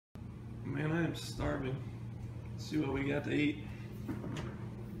am starving. Let's see what we got to eat.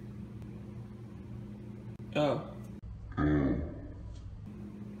 Oh.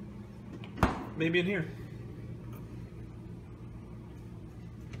 Maybe in here.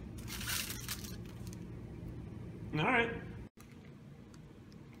 All right.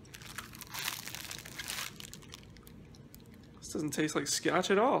 This doesn't taste like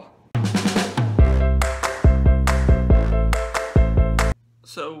scotch at all.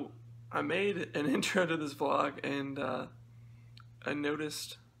 So I made an intro to this vlog and I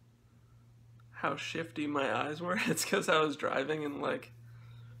noticed how shifty my eyes were. It's because I was driving and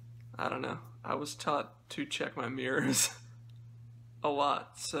I don't know, I was taught to check my mirrors a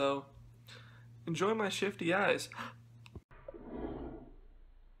lot, so enjoy my shifty eyes.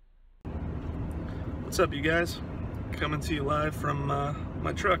 What's up, you guys? Coming to you live from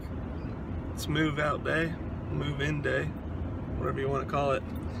my truck. It's move out day, move in day, whatever you want to call it.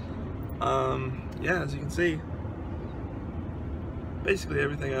 Yeah, as you can see, basically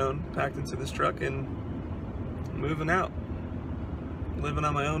everything I own packed into this truck and moving out. Living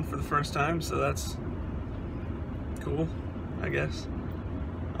on my own for the first time, so that's cool, I guess.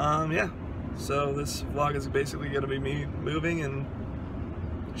 Yeah, so this vlog is basically going to be me moving and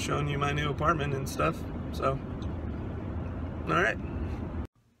showing you my new apartment and stuff, so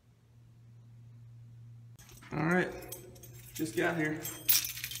alright, just got here.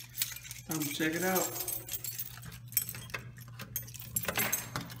 Time to check it out.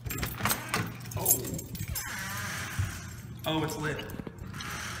 Oh, it's lit.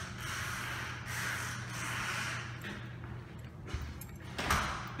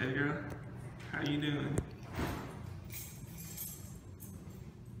 Hey girl, how you doing?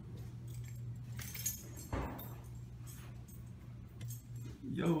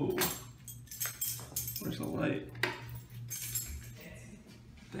 Yo, where's the light?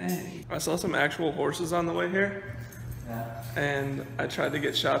 Dang. I saw some actual horses on the way here, and I tried to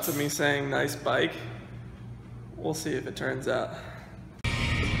get shots of me saying nice bike. We'll see if it turns out.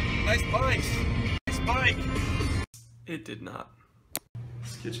 Nice bike! Nice bike! It did not.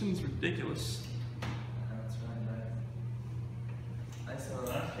 This kitchen's ridiculous. That's really nice. Nice little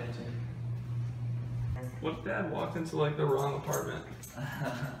large kitchen. What if Dad walked into the wrong apartment?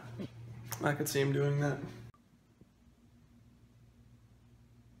 I could see him doing that.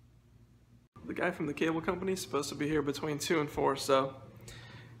 The guy from the cable company is supposed to be here between 2 and 4, so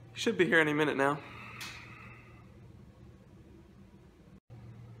he should be here any minute now.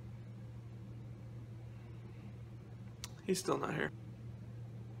 He's still not here.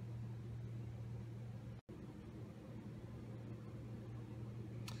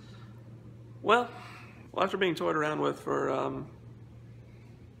 Well, after being toyed around with for,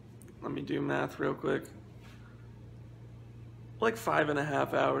 let me do math real quick,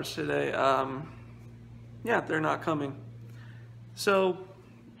 5.5 hours today, yeah, they're not coming. So,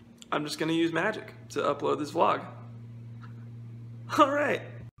 I'm just gonna use magic to upload this vlog. Alright.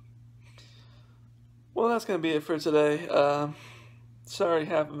 Well, that's gonna be it for today. Sorry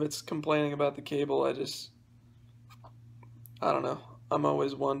half of it's complaining about the cable. I don't know. I'm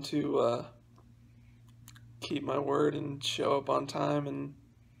always one to, keep my word and show up on time, and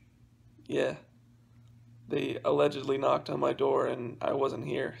yeah, they allegedly knocked on my door and I wasn't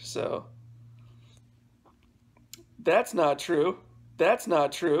here, so that's not true. That's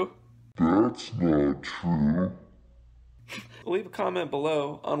not true. That's not true. Leave a comment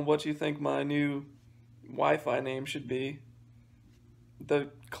below on what you think my new Wi-Fi name should be. The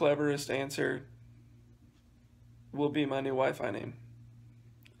cleverest answer will be my new Wi-Fi name.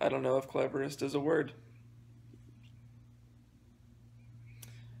 I don't know if cleverest is a word.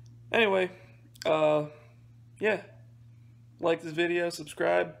 Anyway, yeah, like this video,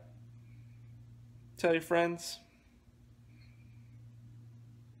 subscribe, tell your friends,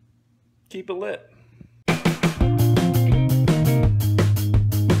 keep it lit.